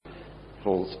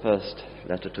Paul's first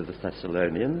letter to the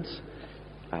Thessalonians,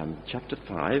 chapter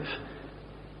 5,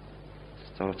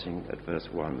 starting at verse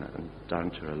 1 and down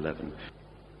to 11.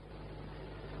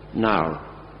 Now,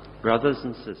 brothers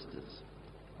and sisters,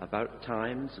 about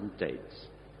times and dates,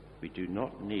 we do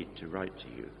not need to write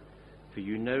to you, for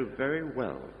you know very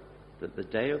well that the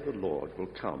day of the Lord will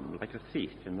come like a thief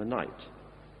in the night.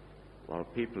 While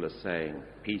people are saying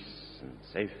peace and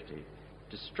safety,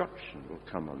 destruction will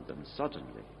come on them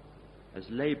suddenly, as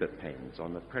labor pains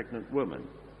on a pregnant woman,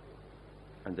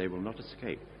 and they will not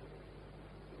escape.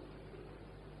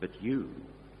 But you,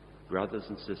 brothers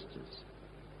and sisters,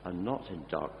 are not in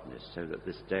darkness, so that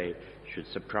this day should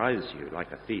surprise you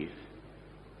like a thief.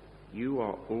 You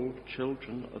are all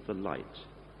children of the light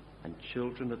and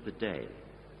children of the day.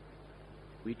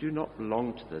 We do not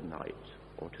belong to the night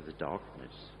or to the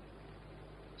darkness.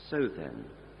 So then,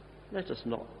 let us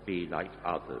not be like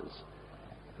others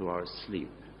who are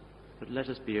asleep, but let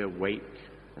us be awake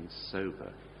and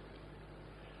sober.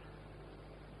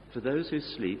 For those who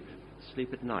sleep,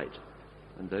 sleep at night,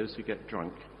 and those who get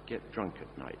drunk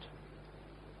at night.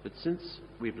 But since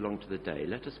we belong to the day,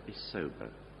 let us be sober,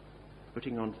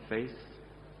 putting on faith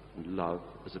and love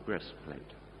as a breastplate,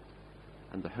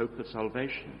 and the hope of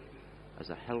salvation as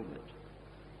a helmet.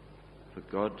 For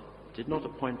God did not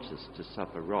appoint us to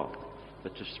suffer wrath,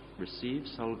 but to receive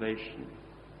salvation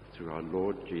through our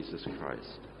Lord Jesus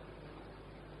Christ.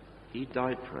 He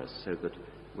died for us so that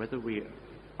whether we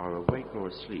are awake or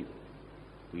asleep,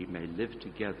 we may live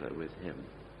together with him.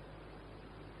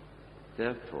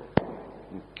 Therefore,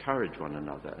 encourage one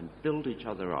another and build each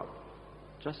other up,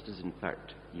 just as in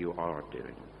fact you are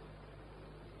doing.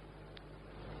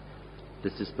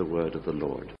 This is the word of the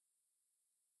Lord.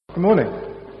 Good morning.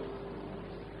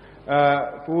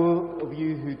 For all of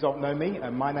you who don't know me,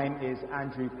 my name is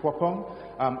Andrew Kwopong.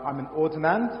 I'm an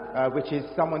ordinand, which is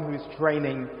someone who is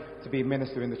training to be a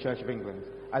minister in the Church of England,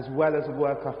 as well as a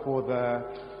worker for the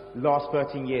last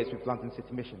 13 years with London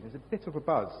City Mission. There's a bit of a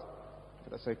buzz,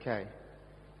 but that's okay.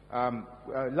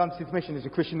 London City Mission is a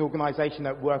Christian organisation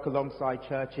that work alongside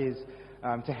churches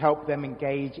to help them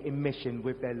engage in mission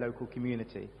with their local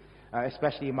community,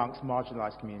 especially amongst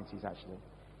marginalised communities, actually.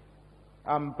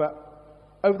 But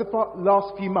over the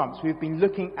last few months, we've been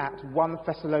looking at 1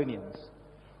 Thessalonians.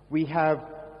 We have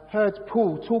heard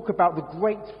Paul talk about the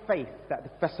great faith that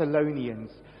the Thessalonians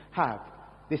have,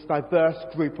 this diverse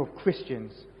group of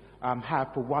Christians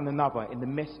have for one another in the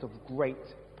midst of great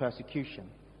persecution.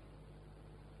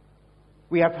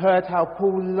 We have heard how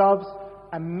Paul loves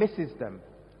and misses them,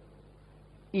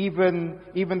 even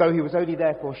though he was only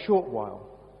there for a short while.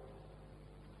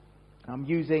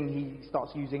 He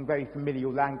starts using very familiar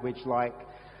language like,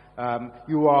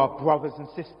 you are brothers and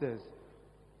sisters.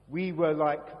 We were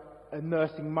like a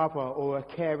nursing mother or a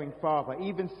caring father,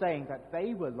 even saying that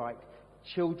they were like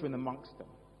children amongst them.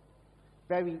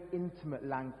 Very intimate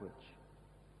language.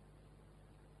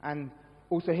 And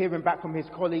also hearing back from his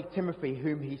colleague Timothy,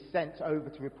 whom he sent over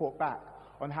to report back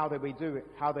on how they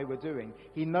were doing,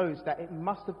 he knows that it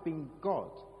must have been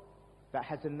God that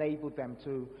has enabled them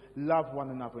to love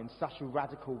one another in such a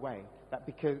radical way, that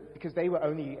because they were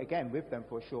only, again, with them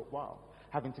for a short while,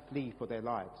 having to flee for their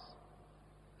lives.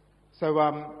 So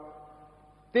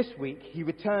this week, he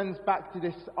returns back to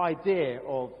this idea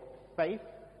of faith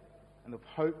and of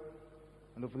hope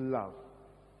and of love.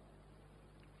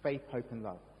 Faith, hope and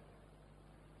love.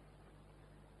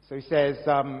 So he says is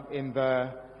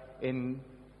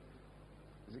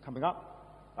it coming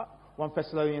up? 1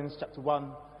 Thessalonians chapter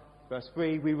 1, verse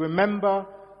 3, we remember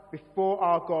before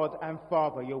our God and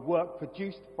Father your work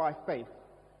produced by faith,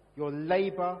 your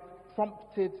labour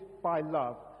prompted by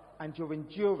love, and your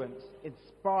endurance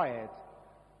inspired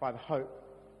by the hope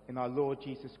in our Lord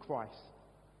Jesus Christ.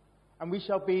 And we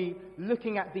shall be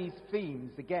looking at these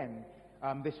themes again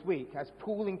this week as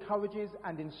Paul encourages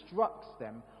and instructs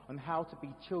them on how to be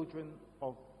children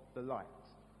of the light.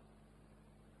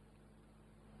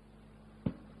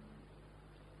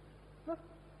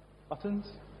 Buttons.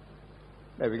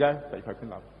 There we go. Faith, hope and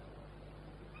love.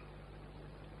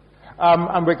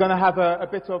 And we're going to have a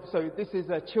bit of, so this is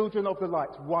Children of the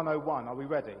Light 101. Are we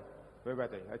ready? We're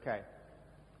ready. Okay.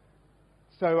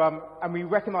 So, and we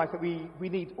recognise that we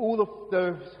need all of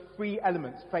those 3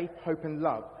 elements, faith, hope and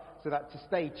love, so that to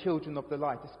stay children of the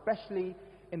light, especially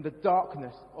in the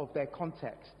darkness of their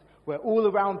context, where all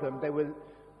around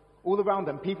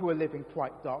them people were living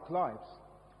quite dark lives.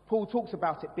 Paul talks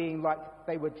about it being like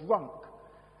they were drunk,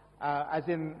 as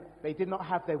in they did not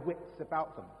have their wits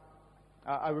about them.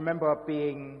 I remember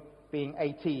being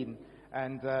 18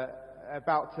 and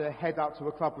about to head out to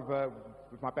a club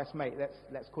with my best mate.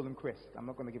 Let's call him Chris. I'm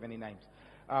not going to give any names.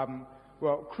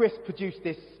 well, Chris produced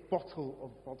this bottle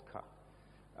of vodka.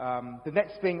 The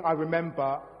next thing I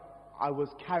remember, I was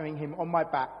carrying him on my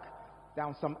back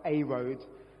down some A road.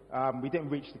 We didn't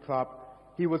reach the club.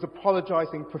 He was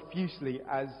apologizing profusely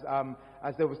as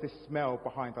there was this smell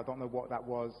behind. I don't know what that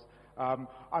was. I'm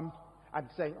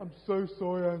saying, "I'm so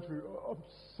sorry, Andrew. I'm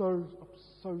so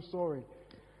sorry."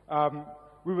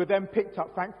 We were then picked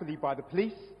up, thankfully, by the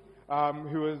police,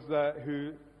 he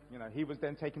was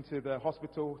then taken to the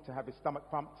hospital to have his stomach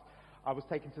pumped. I was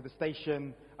taken to the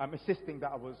station, insisting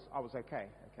that I was okay.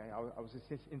 Okay, I was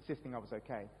insisting I was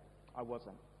okay. I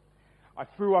wasn't. I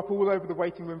threw up all over the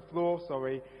waiting room floor.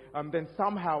 Sorry. Then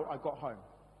somehow I got home.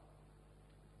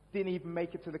 Didn't even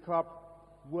make it to the club.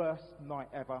 Worst night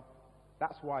ever.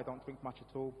 That's why I don't drink much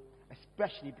at all,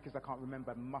 especially because I can't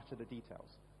remember much of the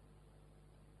details.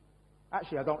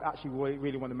 Actually, I don't actually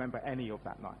really want to remember any of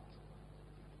that night.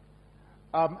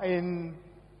 In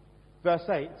verse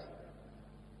 8,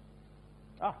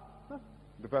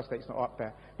 the verse 8's not up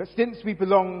there. But since we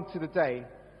belong to the day,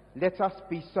 let us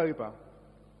be sober,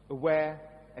 aware,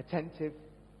 attentive,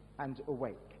 and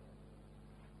awake,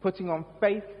 putting on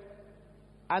faith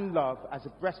and love as a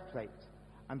breastplate,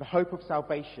 and the hope of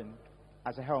salvation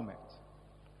as a helmet.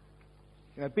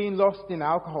 Being lost in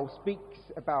alcohol speaks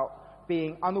about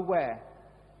being unaware,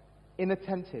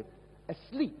 inattentive,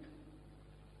 asleep,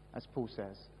 as Paul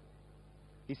says.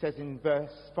 He says in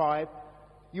verse 5,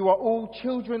 "You are all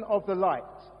children of the light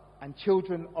and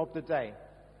children of the day."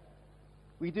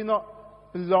 We do not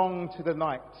belong to the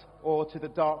night or to the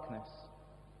darkness.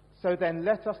 So then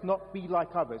let us not be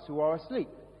like others who are asleep,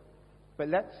 but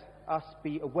let us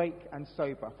be awake and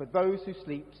sober. For those who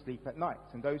sleep, sleep at night,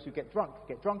 and those who get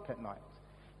drunk at night.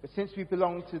 But since we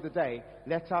belong to the day,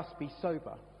 let us be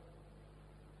sober.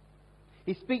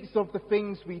 He speaks of the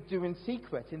things we do in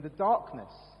secret, in the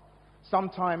darkness,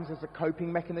 sometimes as a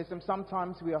coping mechanism,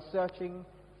 sometimes we are searching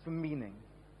for meaning.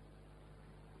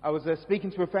 I was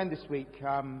speaking to a friend this week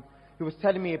who was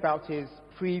telling me about his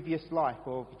previous life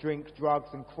of drink,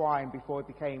 drugs and crime before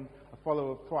he became a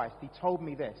follower of Christ. He told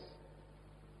me this: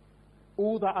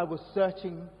 all that I was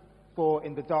searching for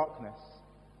in the darkness,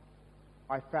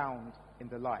 I found in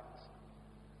the light.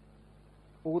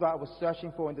 All that I was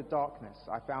searching for in the darkness,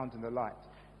 I found in the light.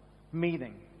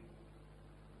 Meaning,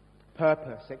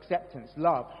 purpose, acceptance,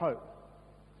 love, hope.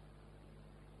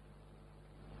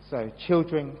 So,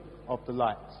 children of the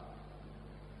light.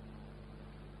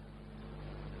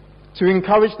 To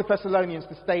encourage the Thessalonians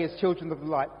to stay as children of the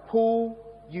light, Paul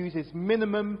uses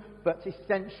minimum but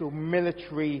essential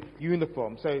military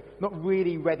uniform. So, not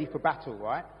really ready for battle,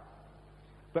 right?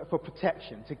 But for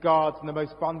protection, to guard the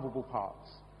most vulnerable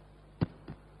parts.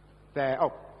 Their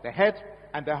head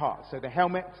and their heart. So their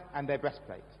helmet and their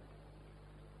breastplate.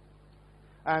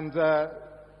 And, there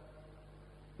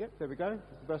we go. Is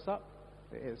the verse up?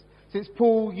 It is. Since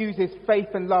Paul uses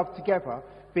faith and love together,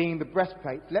 being the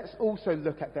breastplate, let's also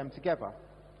look at them together.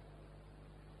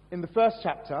 In the first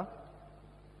chapter,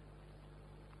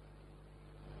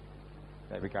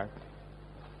 there we go.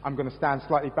 I'm going to stand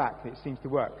slightly back. It seems to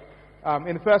work.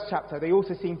 In the first chapter, they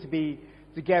also seem to be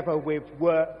together with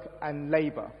work and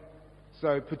labour.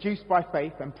 So produced by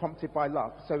faith and prompted by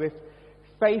love. So if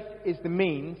faith is the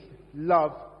means,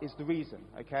 love is the reason,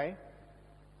 okay?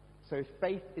 So if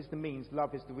faith is the means,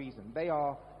 love is the reason. They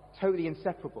are totally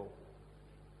inseparable.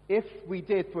 If we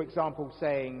did, for example,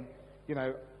 saying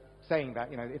that,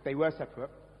 if they were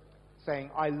separate, saying,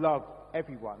 I love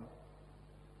everyone,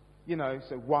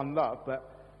 so one love, but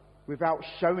without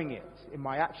showing it in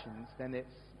my actions, then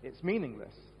it's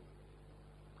meaningless.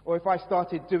 Or if I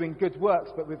started doing good works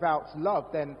but without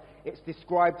love, then it's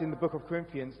described in the book of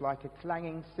Corinthians like a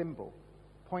clanging cymbal,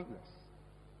 pointless.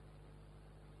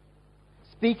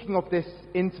 Speaking of this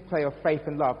interplay of faith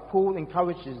and love, Paul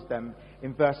encourages them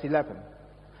in verse 11.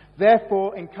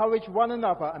 Therefore, encourage one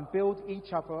another and build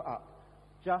each other up,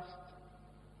 just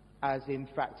as in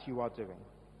fact you are doing.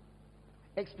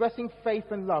 Expressing faith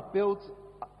and love builds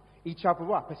each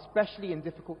other up, especially in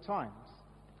difficult times.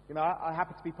 I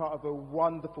happen to be part of a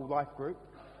wonderful life group.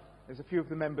 There's a few of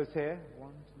the members here. 1,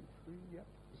 2, 3, yep.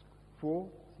 There's 4.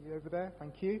 See you over there.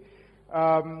 Thank you.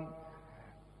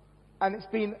 And it's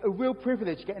been a real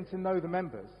privilege getting to know the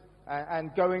members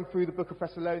and going through the book of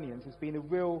Thessalonians. It's been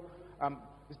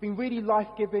it's been really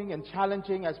life-giving and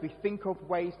challenging as we think of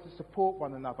ways to support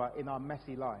one another in our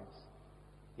messy lives.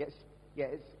 It's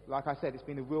like I said, it's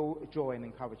been a real joy and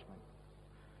encouragement.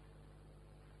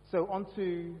 So on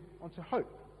to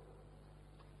hope.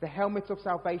 The helmet of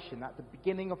salvation. At the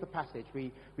beginning of the passage,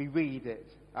 we read it.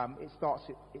 It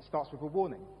starts with a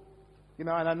warning. And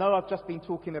I know I've just been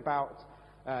talking about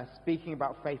speaking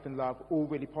about faith and love, all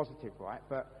really positive, right?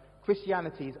 But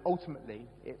Christianity is ultimately,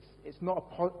 it's not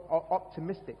an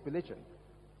optimistic religion.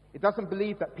 It doesn't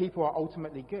believe that people are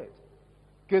ultimately good.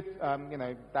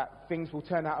 That things will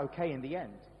turn out okay in the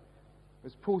end.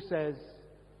 As Paul says,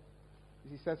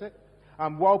 as he says it,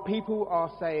 while people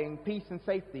are saying peace and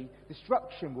safety,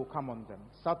 destruction will come on them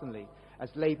suddenly as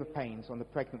labor pains on the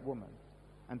pregnant woman,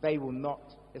 and they will not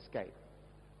escape.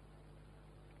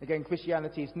 Again,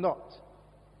 Christianity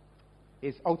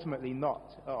is ultimately not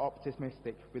an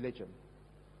optimistic religion.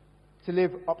 To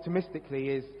live optimistically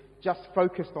is just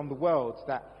focused on the world,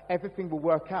 that everything will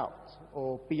work out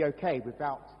or be okay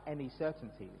without any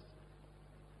certainties.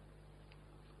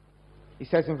 He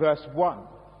says in verse 1,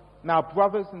 "Now,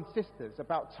 brothers and sisters,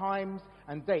 about times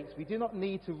and dates we do not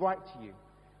need to write to you,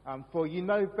 for you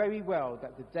know very well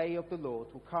that the day of the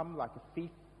Lord will come like a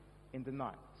thief in the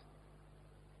night."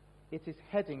 It is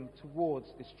heading towards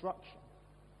destruction.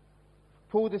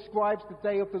 Paul describes the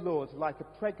day of the Lord like a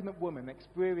pregnant woman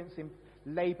experiencing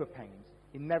labor pains,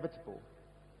 inevitable.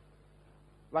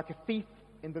 Like a thief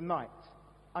in the night,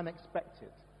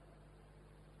 unexpected.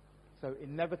 So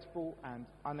inevitable and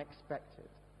unexpected.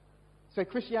 So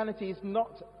Christianity is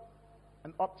not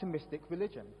an optimistic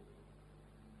religion,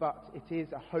 but it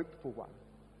is a hopeful one.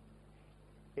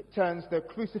 It turns the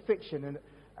crucifixion and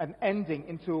an ending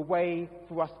into a way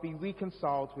for us to be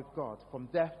reconciled with God, from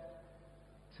death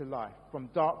to life, from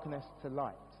darkness to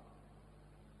light.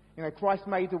 Christ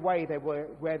made a way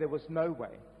where there was no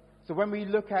way. So when we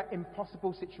look at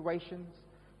impossible situations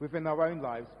within our own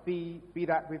lives, be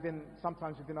that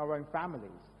sometimes within our own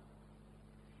families,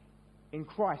 in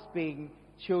Christ, being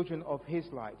children of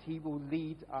his light, he will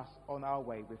lead us on our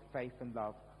way with faith and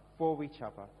love for each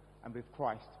other, and with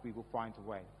Christ we will find a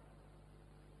way.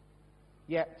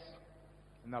 Yet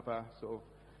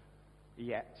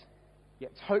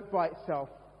hope by itself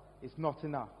is not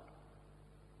enough.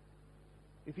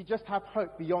 If you just have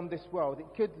hope beyond this world, it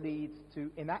could lead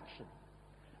to inaction,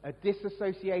 a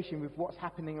disassociation with what's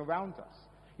happening around us.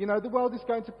 The world is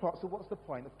going to pot, so what's the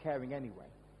point of caring anyway?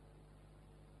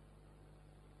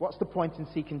 What's the point in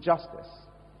seeking justice?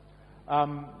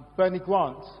 Bernie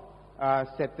Grant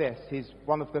said this. He's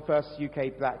one of the first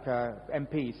UK black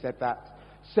MPs, said that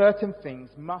certain things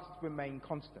must remain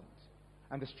constant,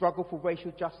 and the struggle for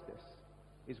racial justice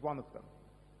is one of them.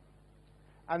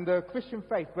 And the Christian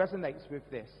faith resonates with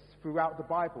this throughout the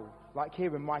Bible, like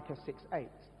here in Micah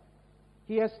 6:8.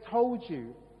 "He has told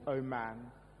you, O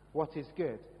man, what is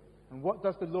good, and what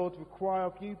does the Lord require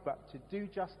of you but to do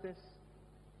justice,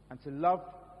 and to love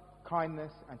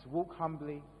kindness, and to walk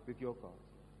humbly with your God."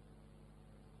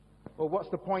 Or what's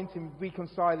the point in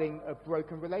reconciling a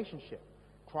broken relationship?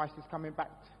 Christ is coming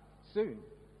back soon.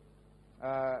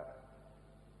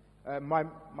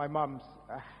 My mum's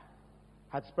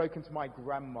had spoken to my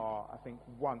grandma, I think,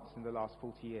 once in the last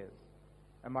 40 years.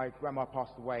 And my grandma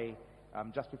passed away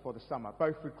just before the summer,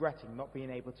 both regretting not being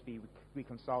able to be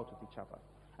reconciled with each other.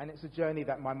 And it's a journey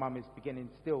that my mum is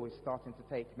starting to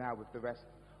take now with the rest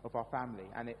of our family.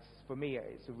 And for me,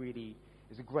 it's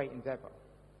a great endeavor.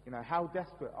 How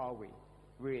desperate are we,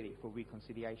 really, for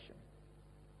reconciliation?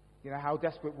 How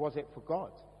desperate was it for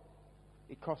God?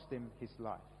 It cost him his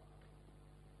life.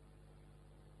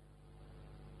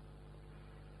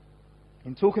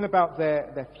 In talking about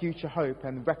their future hope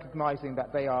and recognizing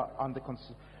that they are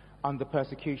under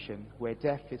persecution, where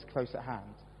death is close at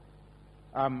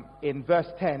hand, in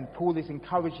verse 10, Paul is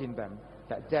encouraging them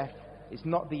that death is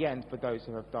not the end for those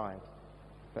who have died,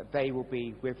 that they will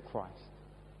be with Christ.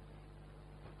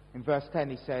 In verse 10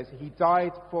 he says, "He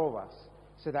died for us,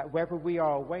 so that whether we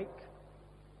are awake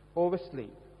or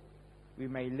asleep, we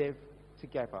may live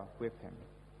together with him."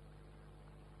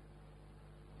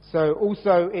 So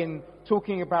also in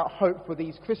talking about hope for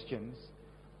these Christians,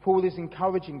 Paul is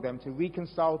encouraging them to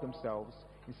reconcile themselves,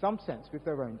 in some sense, with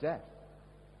their own death.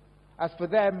 As for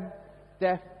them,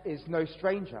 death is no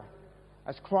stranger.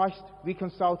 As Christ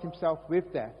reconciled himself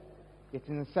with death, yet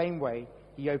in the same way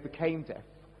he overcame death,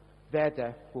 their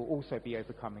death will also be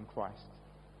overcome in Christ.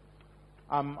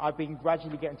 I've been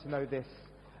gradually getting to know this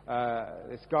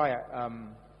guy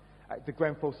at the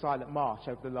Grenfell Silent March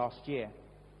over the last year.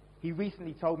 He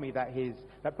recently told me that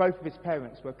both of his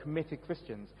parents were committed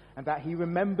Christians, and that he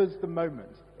remembers the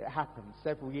moment it happened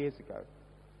several years ago.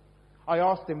 I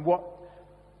asked him what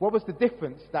was the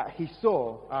difference that he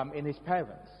saw in his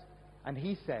parents, and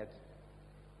he said,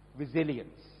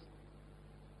 resilience.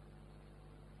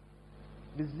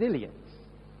 Resilience.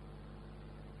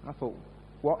 And I thought,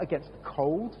 what, against the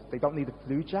cold? They don't need a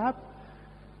flu jab?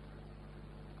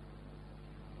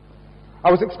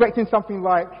 I was expecting something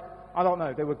like, I don't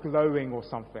know, they were glowing or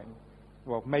something.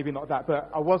 well, maybe not that, but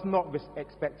I was not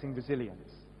expecting resilience.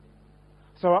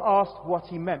 So I asked what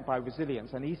he meant by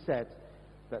resilience, and he said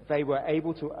that they were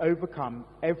able to overcome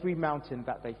every mountain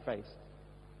that they faced,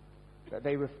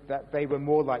 that they were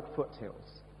more like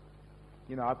foothills.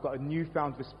 You know, I've got a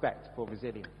newfound respect for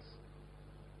resilience.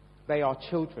 They are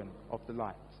children of the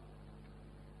light.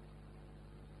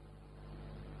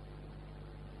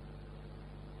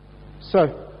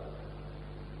 So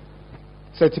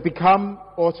to become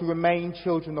or to remain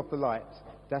children of the light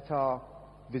that are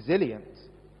resilient,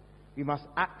 we must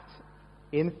act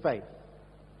in faith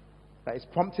that is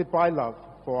prompted by love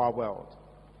for our world,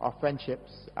 our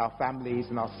friendships, our families,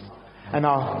 and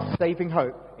our saving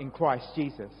hope in Christ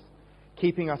Jesus,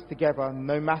 keeping us together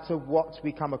no matter what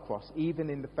we come across, even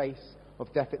in the face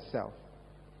of death itself.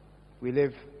 We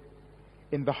live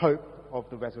in the hope of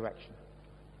the resurrection.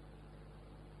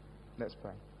 Let's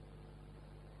pray.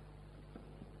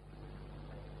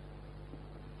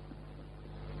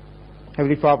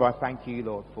 Heavenly Father, I thank you,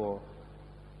 Lord, for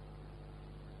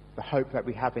the hope that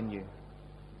we have in you,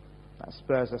 that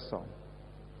spurs us on,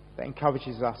 that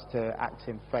encourages us to act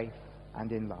in faith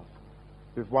and in love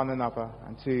with one another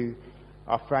and to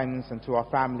our friends and to our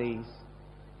families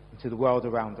and to the world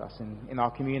around us and in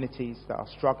our communities that are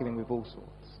struggling with all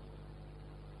sorts.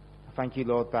 I thank you,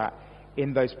 Lord, that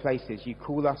in those places you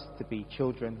call us to be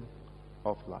children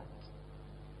of light.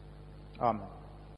 Amen.